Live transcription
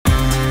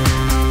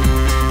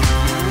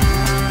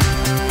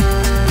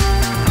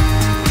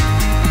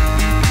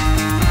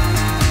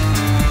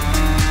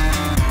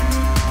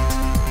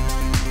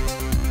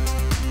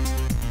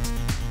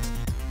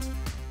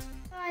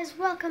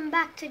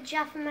to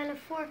Jaffamela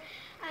 4,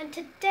 and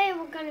today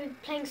we're going to be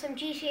playing some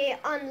GTA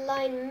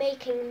Online,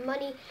 making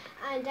money,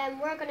 and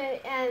we're going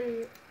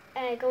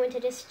to go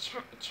into this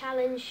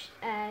challenge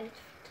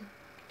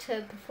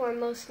to perform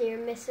most near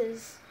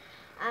misses,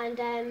 and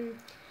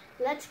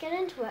let's get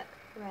into it.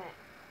 Right.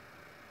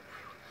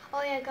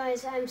 Oh yeah,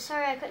 guys, I'm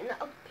sorry I couldn't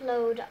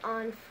upload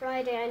on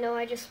Friday. I know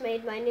I just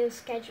made my new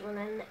schedule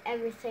and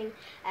everything,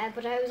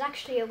 but I was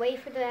actually away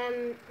for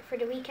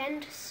the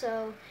weekend,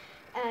 so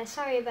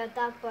sorry about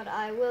that. But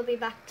I will be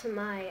back to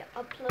my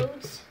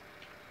uploads.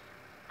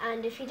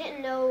 And if you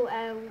didn't know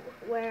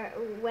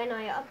when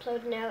I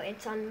upload now,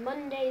 it's on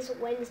Mondays,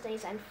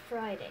 Wednesdays, and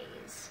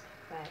Fridays.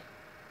 Right.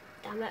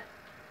 Damn it.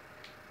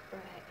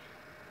 Right.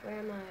 Where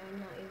am I? I'm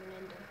not even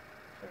in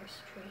the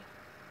first tree.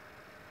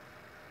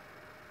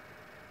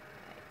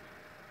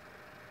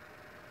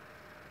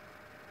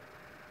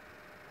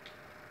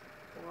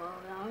 Whoa,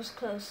 that was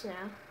close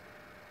now.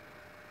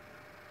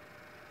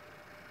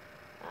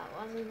 That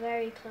wasn't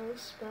very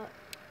close, but...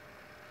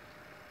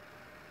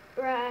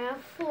 Right, I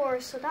have 4,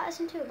 so that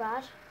isn't too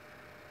bad.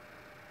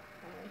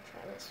 Alright,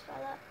 try this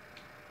fella.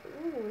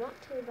 Ooh, not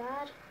too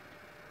bad.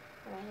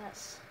 Alright,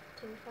 that's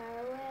too far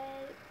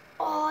away.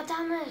 Oh,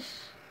 damn it!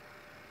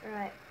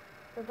 Alright,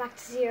 we're back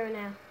to 0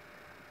 now.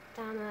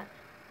 Damn it.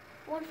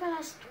 One fella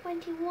has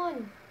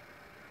 21.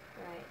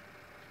 Right.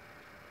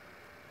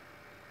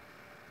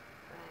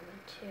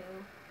 2. Right.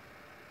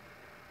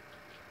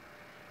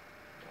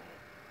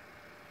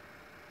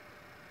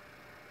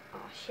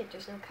 Oh shit,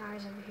 there's no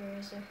cars over here,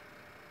 is there?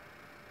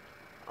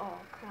 Oh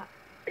crap.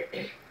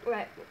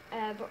 Right,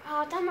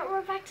 oh damn it,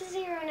 we're back to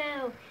 0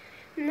 now.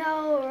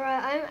 No,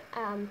 right,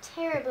 I'm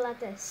terrible at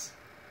this.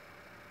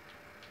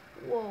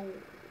 Whoa.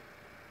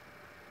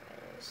 Right,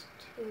 there's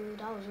 2,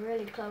 that was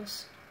really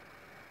close.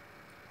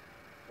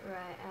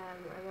 Right,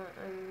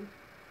 I'm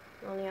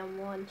only on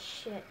 1,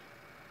 shit.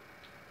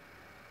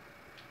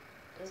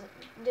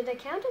 Did they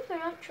count if they're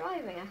not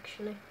driving,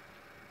 actually?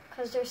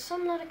 Because there's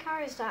some lot of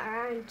cars that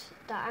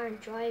aren't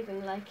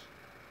driving. Like,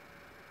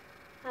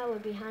 that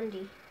would be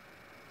handy.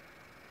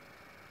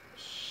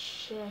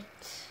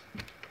 Shit.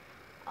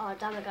 Oh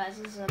damn it, guys!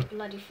 This is a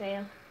bloody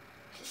fail.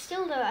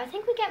 Still though, I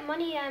think we get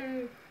money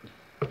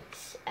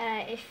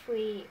if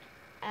we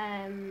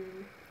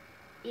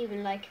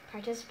even like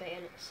participate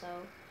in it.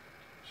 So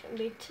shouldn't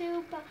be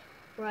too bad.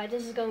 Right,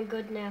 this is going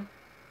good now.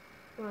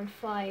 We're on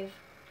 5.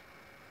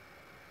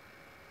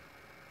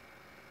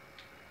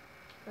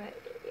 Right.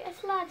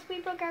 Yes, lads, we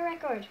broke our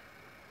record.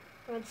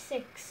 We're on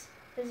 6.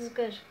 This is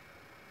good.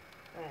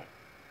 Right.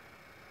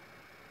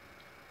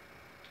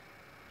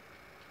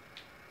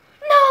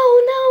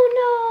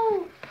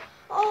 No!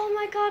 Oh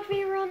my god,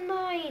 we were on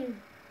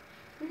 9.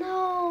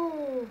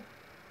 No!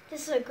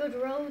 This is a good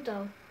road,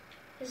 though.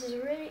 This is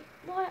really...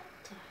 What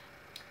the...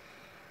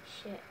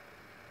 Shit.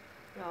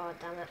 Oh,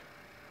 damn it.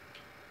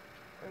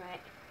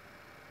 Right.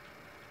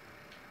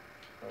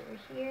 Over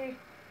here.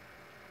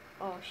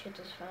 Oh shit,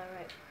 this fella,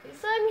 right.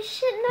 He's like,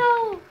 shit,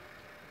 no!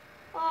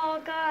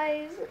 Oh,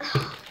 guys.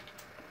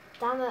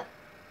 Damn it.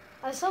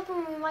 I was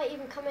hoping we might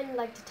even come in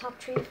like the top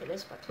 3 for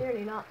this, but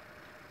clearly not.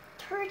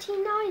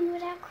 39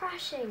 without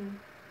crashing.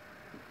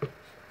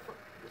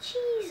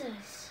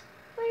 Jesus.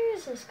 Where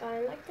is this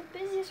guy? Like the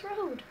busiest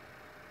road.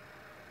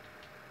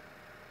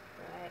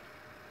 Right.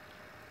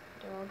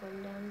 They're all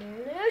going down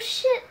there. Oh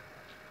shit!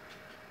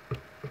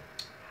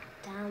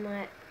 Damn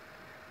it.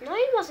 9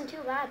 wasn't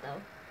too bad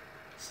though.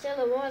 Still,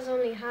 it was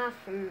only half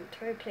from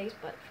 3rd place,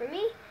 but for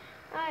me,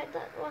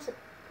 that wasn't.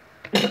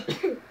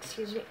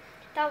 Excuse me,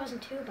 that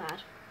wasn't too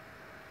bad.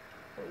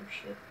 Oh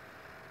shit!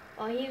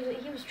 Oh,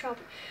 he was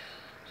dropping.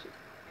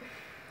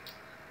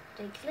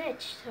 They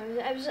glitched.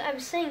 I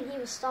was saying he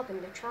was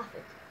stopping the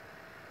traffic.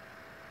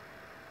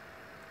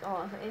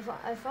 Oh,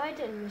 if I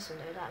didn't listen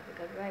there, that'd be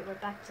good. Right, we're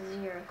back to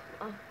 0.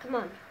 Come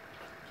on.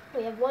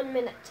 We have 1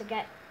 minute to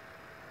get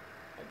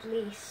at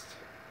least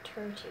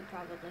 30,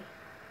 probably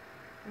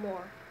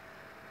more.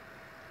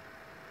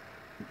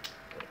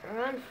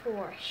 We're on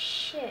 4.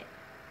 Shit.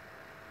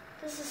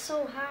 This is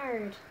so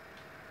hard.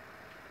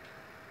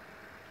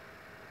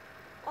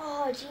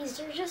 Oh, jeez,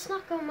 they're just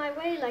not going my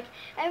way. Like,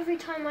 every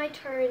time I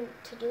turn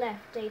to the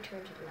left, they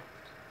turn to the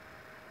left.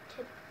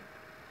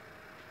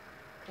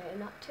 Okay,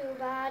 not too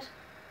bad.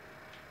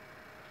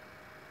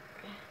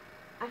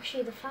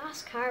 Actually, the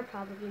fast car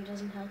probably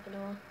doesn't help at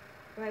all.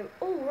 Right.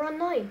 Oh, we're on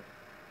 9.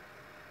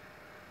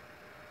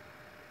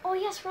 Oh,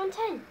 yes, we're on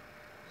 10.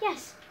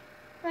 Yes.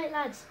 Right,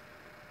 lads.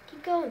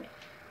 Keep going.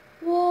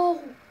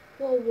 Whoa.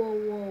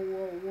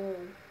 Whoa.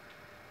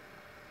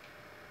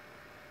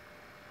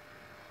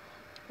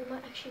 We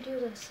might actually do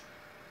this.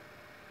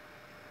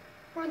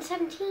 We're on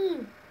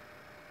 17.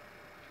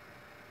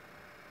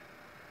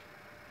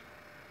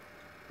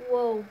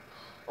 Whoa.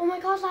 Oh my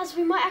god, lads,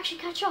 we might actually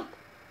catch up.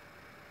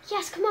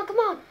 Yes, come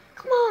on.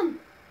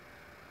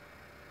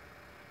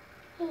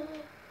 Oh,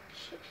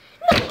 shit.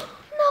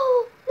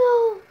 No.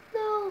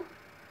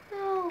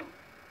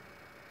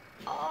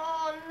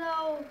 Oh,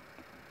 no.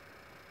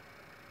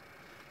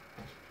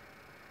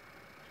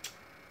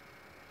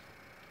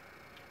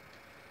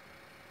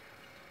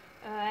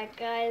 Alright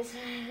guys,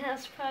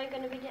 that's probably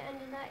going to be the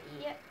end of that.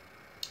 Yep.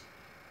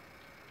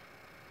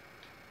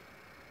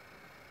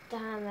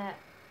 Damn it.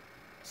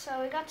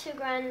 So we got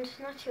 $2,000,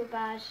 not too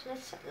bad.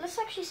 Let's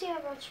actually see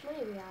how much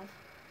money we have.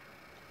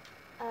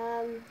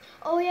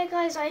 Oh yeah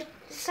guys,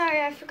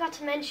 sorry I forgot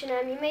to mention,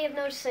 you may have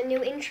noticed a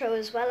new intro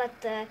as well at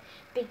the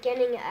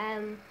beginning.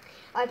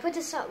 I put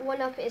this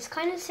one up, it's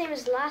kind of the same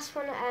as the last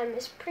one,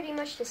 it's pretty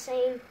much the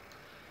same,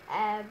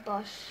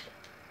 but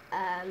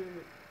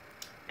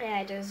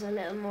yeah, there's a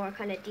little more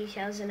kind of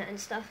details in it and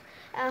stuff.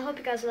 I hope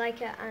you guys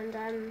like it,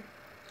 and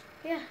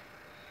yeah,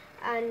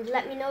 and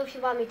let me know if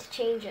you want me to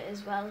change it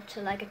as well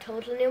to like a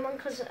total new one,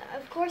 because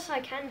of course I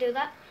can do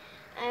that.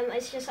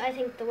 It's just I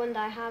think the one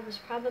that I have is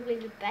probably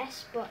the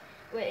best, but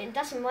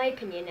that's in my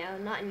opinion now,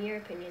 not in your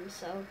opinion.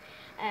 So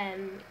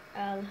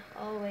I'll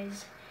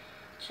always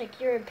check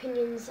your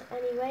opinions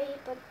anyway.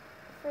 But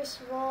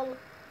first of all,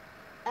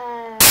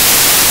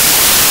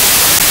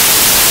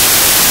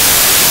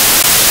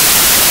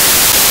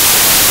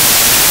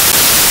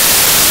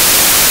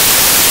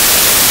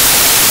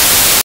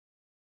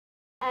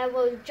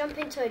 we'll jump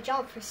into a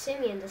job for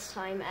Simeon this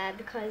time,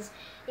 because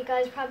you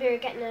guys probably are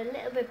getting a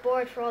little bit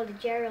bored for all the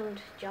Gerald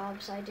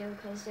jobs I do,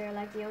 because they're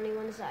like the only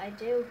ones that I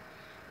do.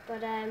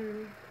 But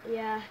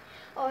yeah.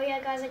 Oh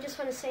yeah guys, I just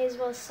want to say as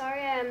well,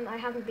 sorry I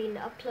haven't been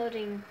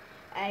uploading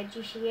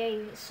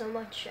GTA so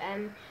much.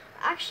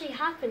 Actually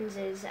happens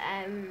is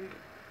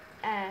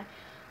I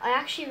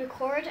actually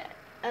record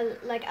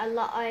a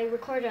lot. I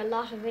recorded a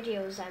lot of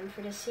videos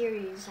for this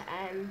series,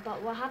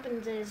 but what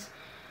happens is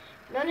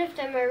none of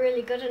them are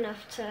really good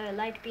enough to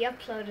like be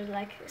uploaded.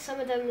 Like some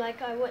of them,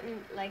 like I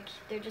wouldn't like,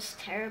 they're just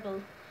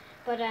terrible.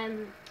 But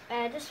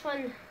this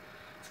one,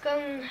 it's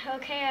going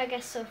okay, I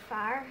guess, so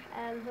far.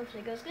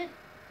 Hopefully it goes good.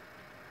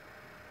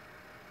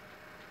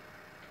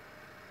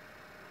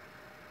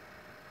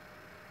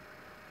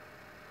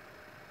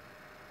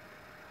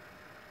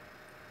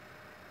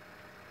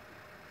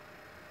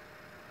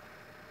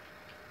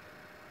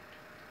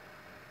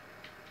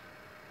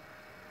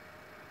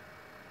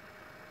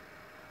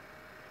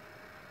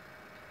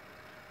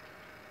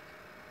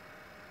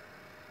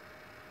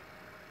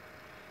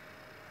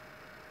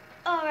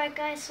 Alright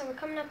guys, so we're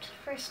coming up to the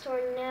first store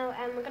now,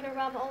 and we're going to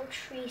rob all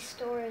 3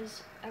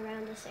 stores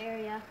around this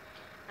area,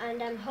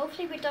 and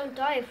hopefully we don't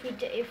die. If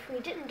we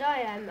didn't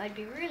die, I'd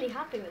be really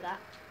happy with that,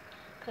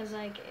 because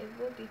like it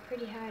would be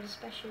pretty hard,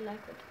 especially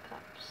like with the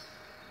cops.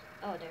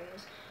 Oh, there he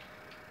is.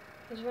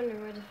 I was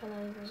wondering where the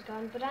fellow was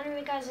gone. But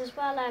anyway guys, as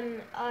well,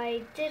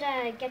 I did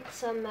get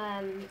some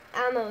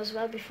ammo as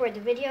well before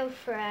the video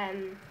for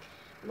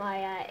my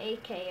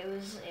AK.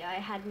 I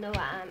had no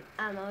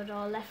ammo at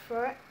all left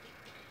for it.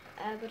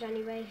 But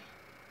anyway,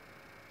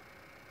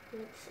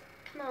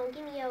 come on,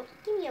 give me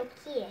your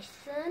cash,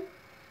 son.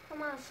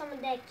 Come on, some of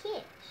that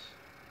cash.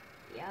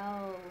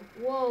 Yo,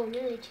 whoa,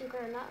 nearly $2,000.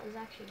 That was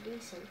actually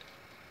decent.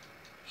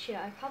 Shit,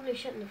 I probably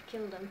shouldn't have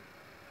killed him,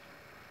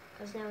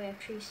 because now we have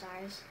 3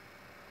 stars.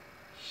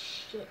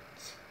 Shit.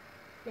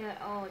 Now,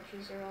 oh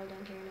jeez, they're all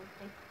down here and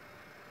everything.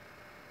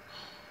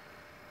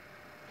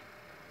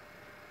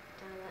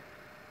 Damn it.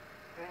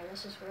 Alright,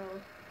 let's just roll.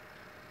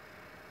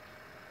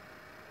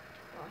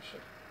 Oh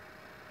shit.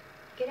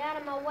 Get out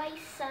of my way,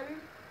 son.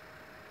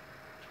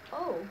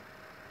 Oh,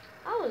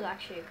 that was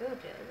actually a good.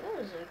 That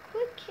was a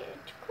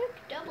quick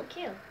double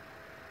kill.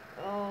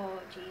 Oh,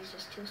 jeez,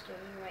 there's 2 stores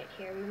right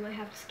here. We might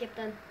have to skip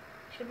them.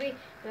 Should we?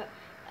 No.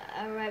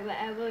 Alright,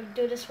 we'll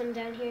do this one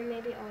down here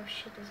maybe. Oh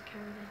shit, there's a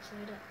camera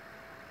outside it.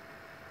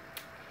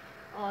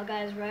 Oh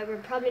guys, right, we're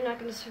probably not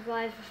going to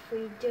survive if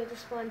we do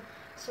this one.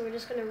 So we're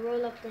just going to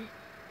roll up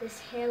this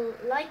hill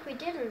like we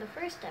did in the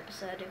first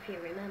episode, if you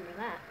remember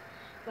that.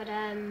 But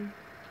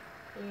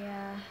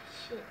yeah,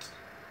 shit.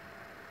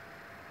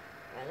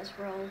 Right, let's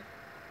roll.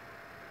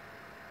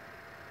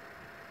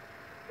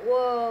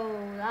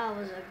 Whoa, that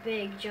was a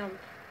big jump.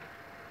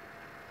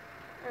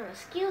 I'm a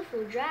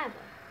skillful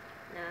driver.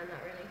 No,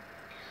 not really.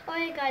 Oh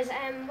yeah guys,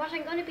 what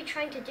I'm going to be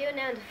trying to do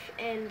now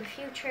in the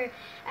future,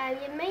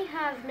 you may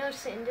have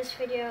noticed it in this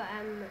video,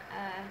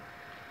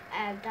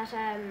 that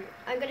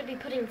I'm going to be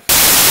putting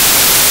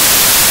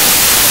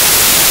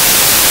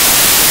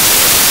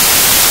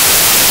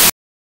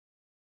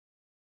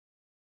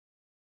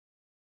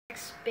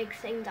big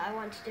thing that I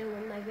want to do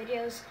in my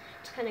videos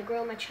to kind of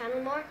grow my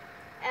channel more,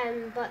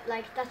 but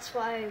like that's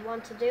what I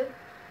want to do,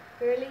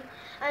 really.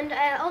 And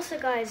also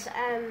guys,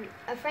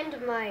 a friend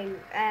of mine,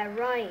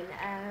 Ryan,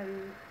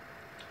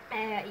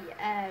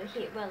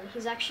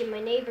 he's actually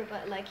my neighbor,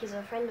 but like he's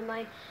a friend of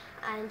mine,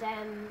 and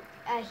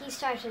he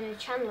started a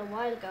channel a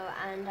while ago,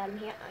 and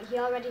he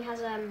already has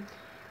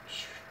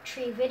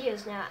 3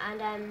 videos now,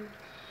 and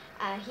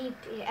he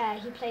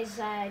plays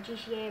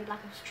GTA and Black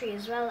Ops 3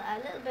 as well, a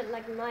little bit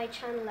like my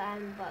channel,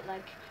 but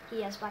like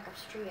he has Black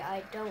Ops 3,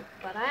 I don't,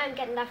 but I am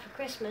getting that for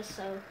Christmas,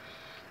 so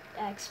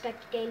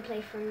expect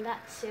gameplay from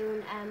that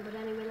soon. But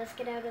anyway, let's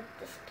get out of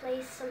this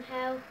place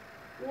somehow.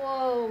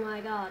 Whoa, my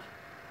god.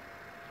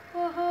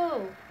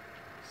 Whoa,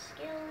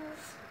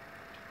 skills.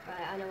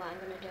 Right, I know what I'm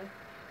gonna do.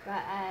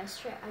 Right,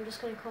 I'm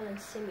just gonna call him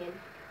Simeon.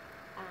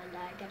 and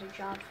get a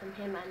job from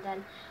him, and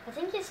then I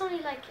think it's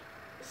only like,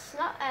 it's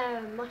not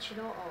much at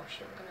all. Oh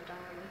shit, we're gonna die,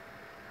 aren't we?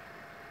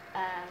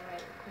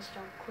 Right, quick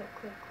job,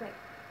 quick.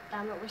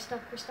 Damn it, we're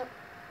stuck.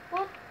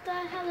 What the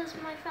hell is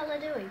my fella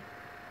doing?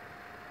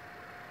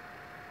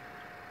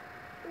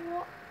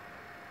 What?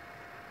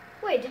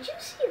 Wait, did you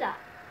see that?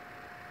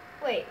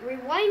 Wait,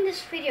 rewind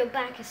this video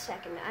back a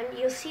second and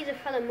you'll see the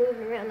fella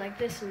moving around like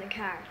this in the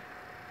car.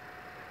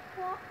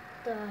 What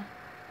the?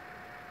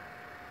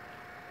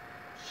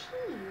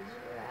 Jeez.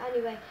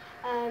 Anyway,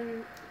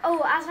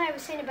 oh, as I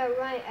was saying about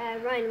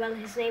Ryan, well,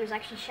 his name is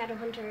actually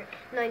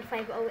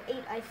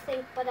Shadowhunter9508, I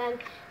think, but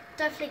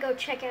definitely go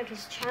check out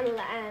his channel.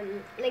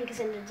 Link is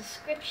in the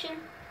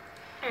description.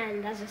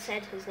 And as I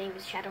said, his name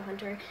is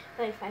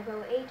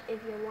Shadowhunter9508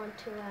 if you want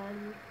to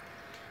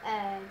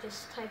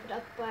just type it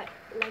up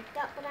like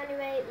that. But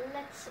anyway,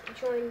 let's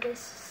join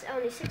this.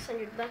 Only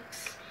 $600,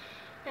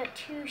 not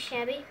too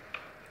shabby.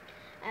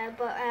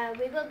 But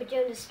we will be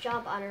doing this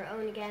job on our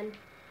own again.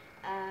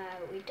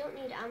 We don't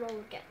need ammo.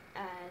 We'll get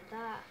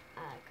that.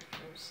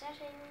 Confirm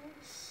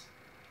settings.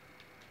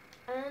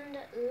 And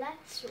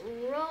let's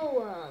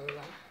roll.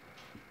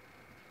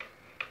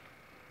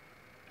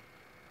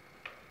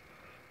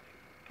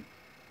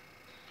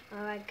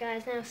 Alright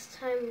guys, now it's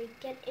time we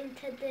get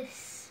into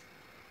this.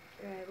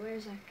 Right,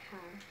 where's our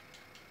car?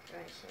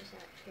 Right, so it's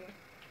out here.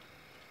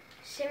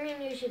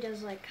 Simeon usually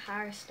does like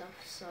car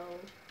stuff, so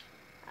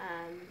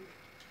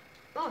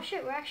oh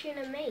shit, we're actually in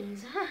a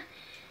maze.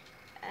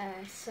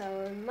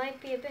 So it might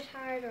be a bit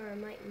hard, or it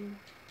mightn't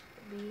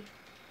be.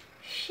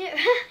 Shit,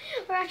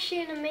 we're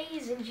actually in a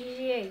maze in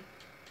GTA.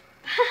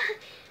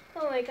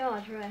 Oh my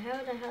god, right,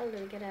 how the hell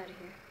did we get out of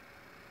here?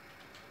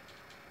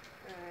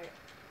 Alright.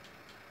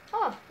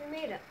 Oh, we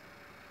made it.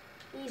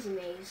 Easy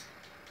maze.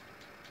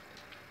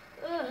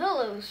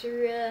 Hello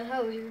sir,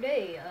 how was your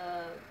day?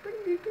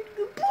 Pretty good.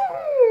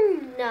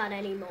 Boom! Not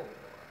anymore.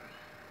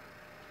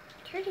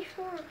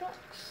 $34.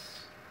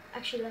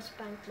 Actually, let's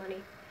bank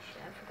money.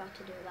 Shit, I forgot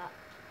to do that.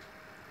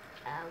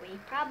 We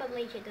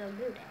probably should go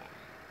do that.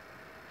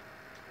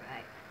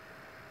 Right.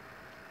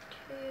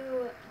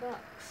 $2.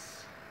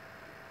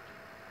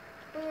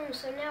 Boom,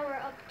 so now we're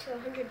up to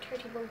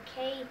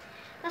 131k.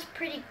 That's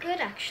pretty good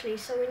actually,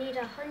 so we need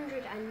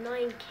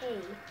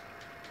 109k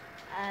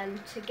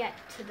to get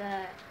to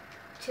the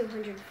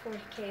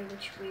 240k,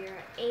 which we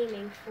are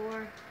aiming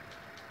for,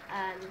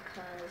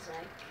 because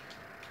like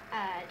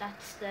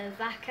that's the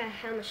VACA,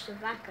 how much the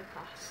VACA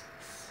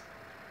costs.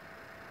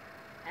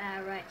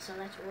 Right, so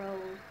let's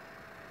roll.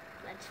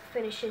 Let's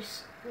finish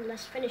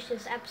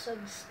this episode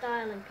in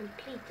style and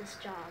complete this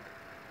job.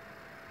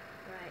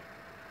 Right.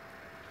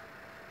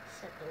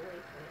 Set the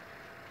waypoint.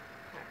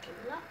 Parking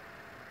lot.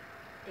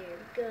 There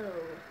we go.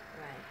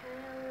 Right,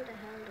 how the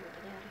hell do we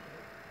get out of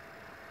here?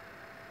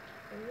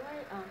 And why?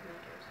 Oh, no,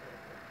 there's no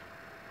way.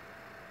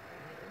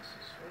 Alright, let's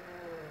just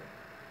roll.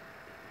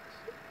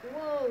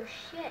 Whoa,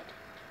 shit.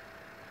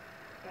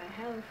 Right,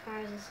 how far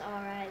is this?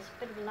 Alright, it's a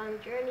bit of a long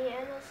journey,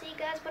 and we'll see you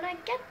guys when I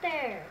get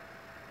there.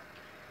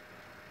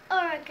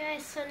 Alright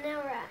guys, so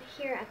now we're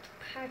here at the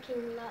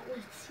parking lot.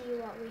 Let's see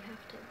what we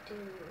have to do.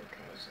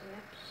 Okay, so we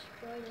have to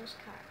destroy those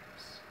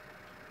cars.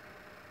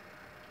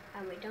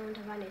 And we don't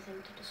have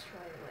anything to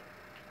destroy with.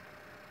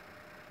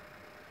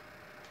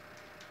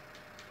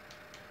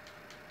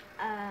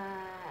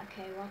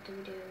 Okay, what do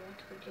we do?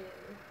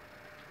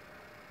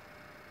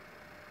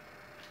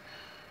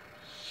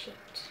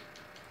 Shit.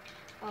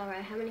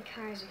 Alright, how many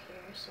cars are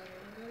here? So,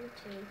 1,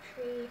 2,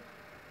 3,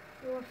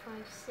 4, 5,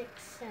 6,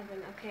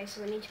 7. Okay,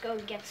 so we need to go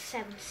and get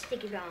 7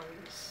 sticky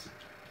bombs.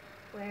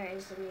 Where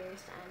is the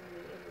nearest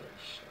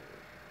ammunition?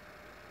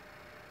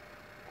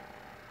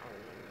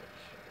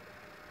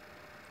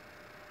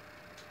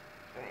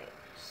 Right,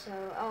 so,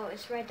 oh,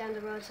 it's right down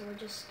the road, so we'll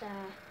just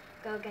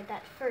go get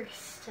that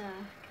first,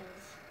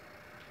 because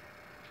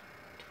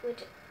it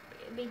would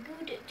be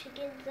good to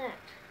get that.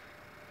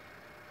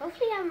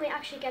 Hopefully we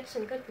actually get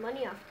some good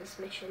money off this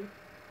mission.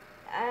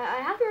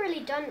 I haven't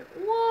really done...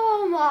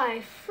 Whoa,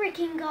 my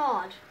freaking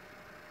god!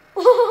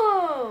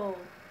 Whoa!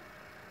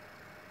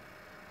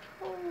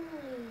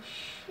 Holy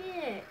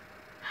shit!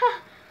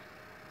 Ha!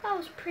 That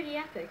was pretty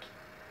epic.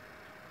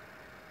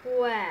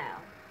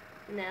 Wow.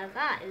 Now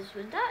that is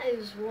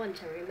one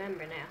to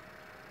remember now.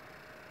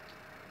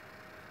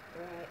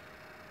 Right.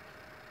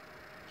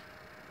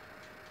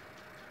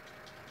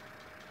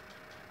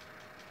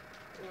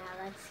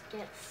 Now let's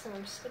get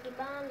some sticky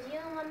bombs. You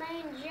know my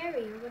name,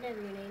 Jerry, or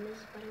whatever your name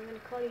is, but I'm gonna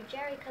call you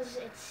Jerry because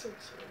it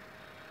suits you.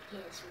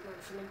 Yes, we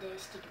want some of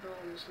those sticky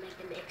bombs, make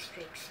them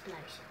extra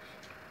explosive.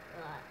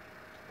 Right.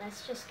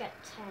 Let's just get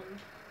 10.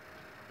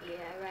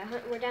 Yeah,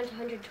 right. We're down to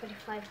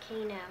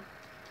 125k now.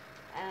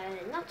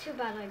 Not too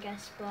bad, I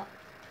guess, but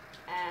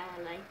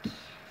like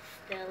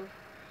still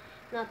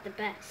not the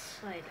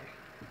best either.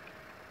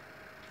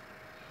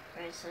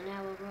 Right, so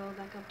now we'll roll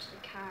back up to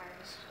the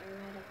cars. They're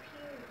right up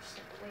here. Let's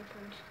set the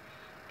waypoint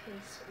in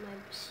case my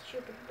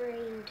stupid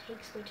brain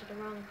takes me to the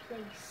wrong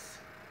place.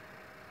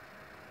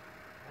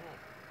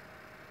 Right.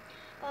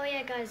 Oh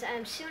yeah, guys.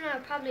 Soon I'll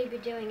probably be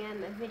doing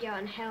a video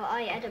on how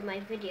I edit my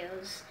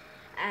videos.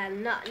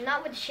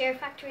 Not with Share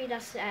Factory.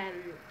 That's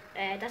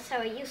how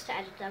I used to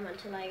edit them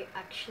until I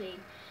actually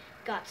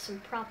got some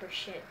proper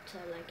shit to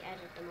like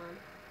edit them on.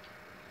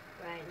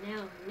 Right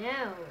now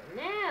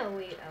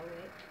we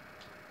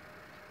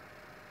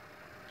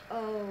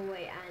oh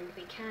wait, and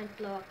we can't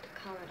blow up the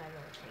comet. I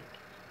don't think.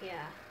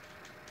 Yeah.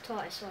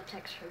 Thought I saw a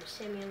text from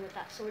Simeon with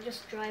that, so we'll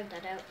just drive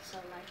that out so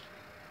like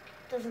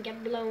it doesn't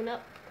get blown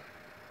up.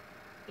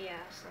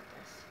 Yeah, it's not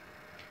this.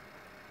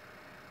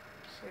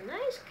 It's a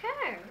nice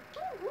car.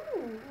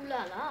 Ooh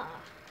la la.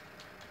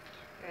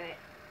 Right.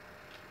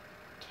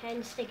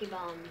 10 sticky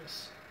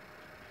bombs.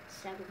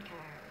 7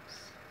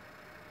 cars.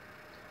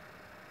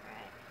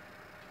 Right.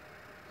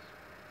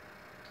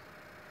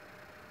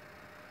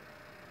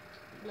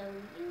 Blow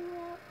you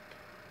up.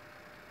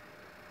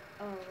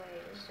 Oh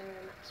wait, is there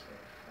a maximum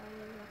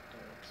fire?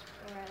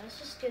 Alright, let's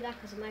just do that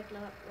because it might blow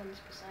up ones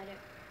beside it.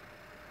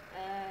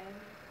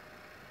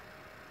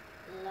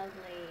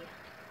 Lovely.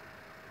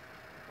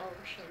 Oh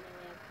shit, now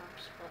we have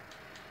cops, but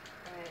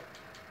alright.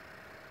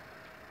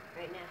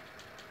 Right now.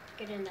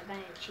 Get in the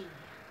Banshee.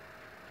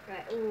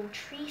 Right, oh,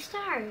 3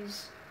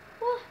 stars.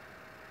 What?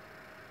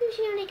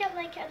 Usually only get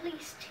like at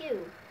least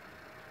 2.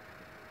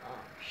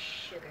 Oh,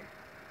 sugar.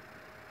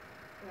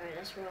 Right,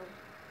 let's roll.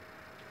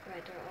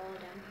 Right, they're all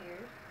down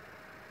here.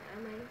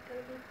 Am I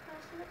gonna be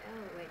fast enough?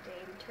 Oh wait, they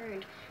even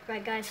turned.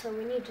 Right guys, so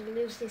we need to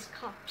lose these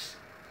cops.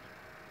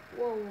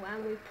 Whoa,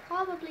 and we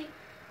probably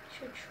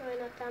should try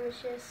not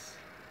damage this.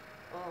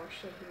 Oh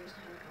shit, here's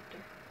the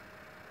helicopter.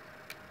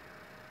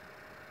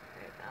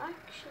 Right,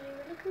 actually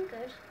we're looking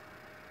good.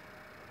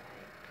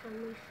 Right, can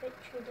we fit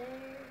through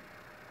there?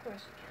 Of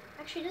course we can.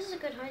 Actually, this is a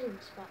good hiding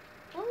spot.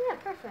 Oh yeah,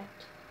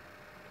 perfect.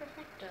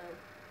 Perfecto.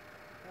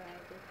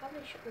 Right, we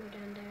probably shouldn't go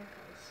down there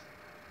because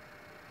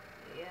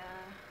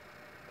yeah.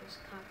 There's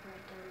a cop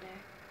right down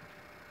there.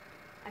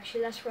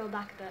 Actually, let's roll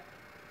back a bit.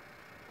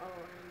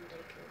 Oh, and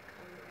they can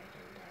come right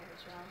in there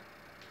as well.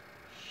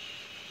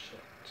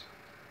 Shit.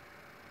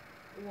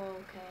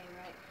 Whoa, okay,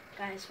 right.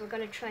 Guys, we're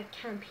gonna try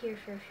camp here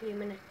for a few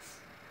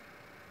minutes.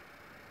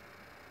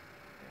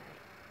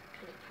 Right,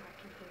 kind of park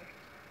in here.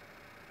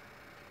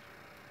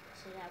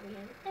 So that we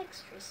have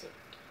extra safety.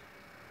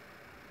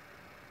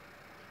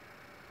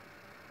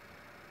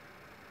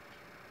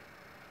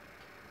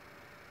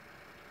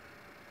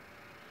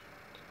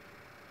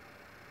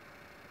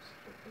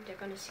 They're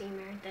gonna see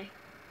me, aren't they?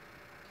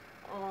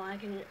 Oh,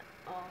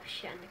 oh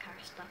shit, and the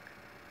car's stuck.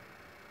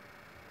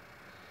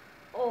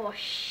 Oh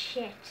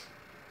shit.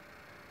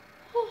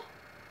 Oh,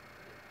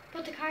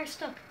 but the car's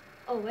stuck.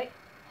 Oh wait.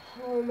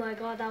 Oh my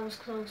god, that was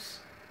close.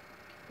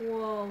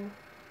 Whoa.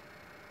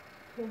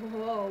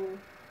 Whoa.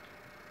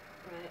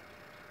 Right.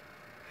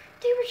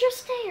 They were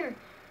just there.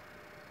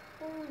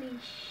 Holy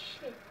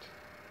shit.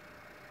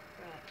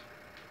 Right.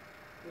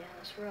 Yeah,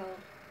 let's roll.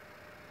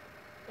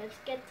 Let's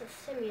get to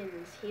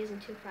Simeon's. He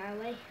isn't too far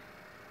away.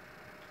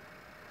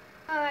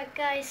 Alright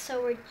guys,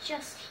 so we're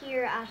just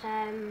here at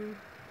the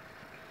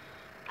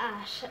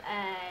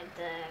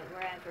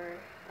wherever,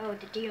 oh,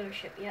 the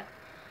dealership, yep.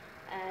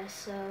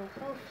 So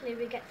hopefully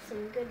we get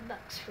some good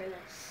bucks for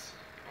this.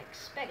 I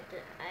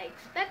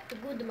expect a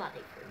good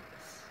money for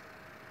this.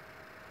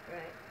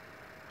 Right.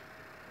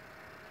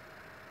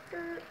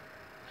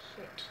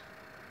 Shit.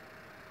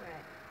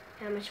 Right.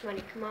 How much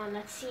money? Come on,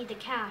 let's see the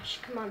cash.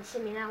 Come on,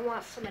 Simeon, I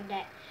want some of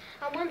that.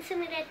 I want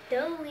some of that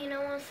dough, you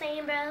know what I'm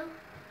saying, bro?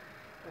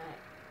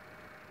 Right.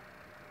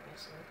 Right,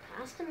 so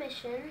pass the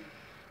mission.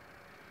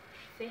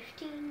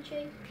 15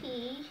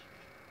 JP.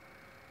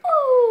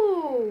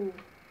 Ooh!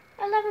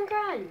 11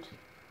 grand.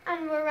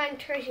 And we're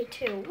ranked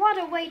 32. What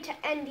a way to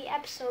end the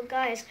episode,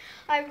 guys.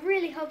 I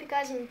really hope you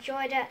guys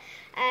enjoyed it.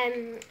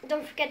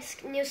 Don't forget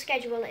the new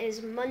schedule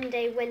is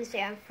Monday, Wednesday,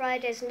 and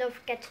Fridays. And don't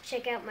forget to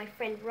check out my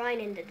friend Ryan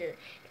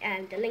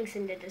in the links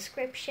in the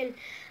description.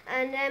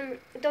 And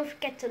don't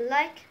forget to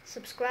like,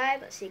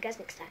 subscribe. I'll see you guys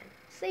next time.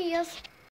 See yous.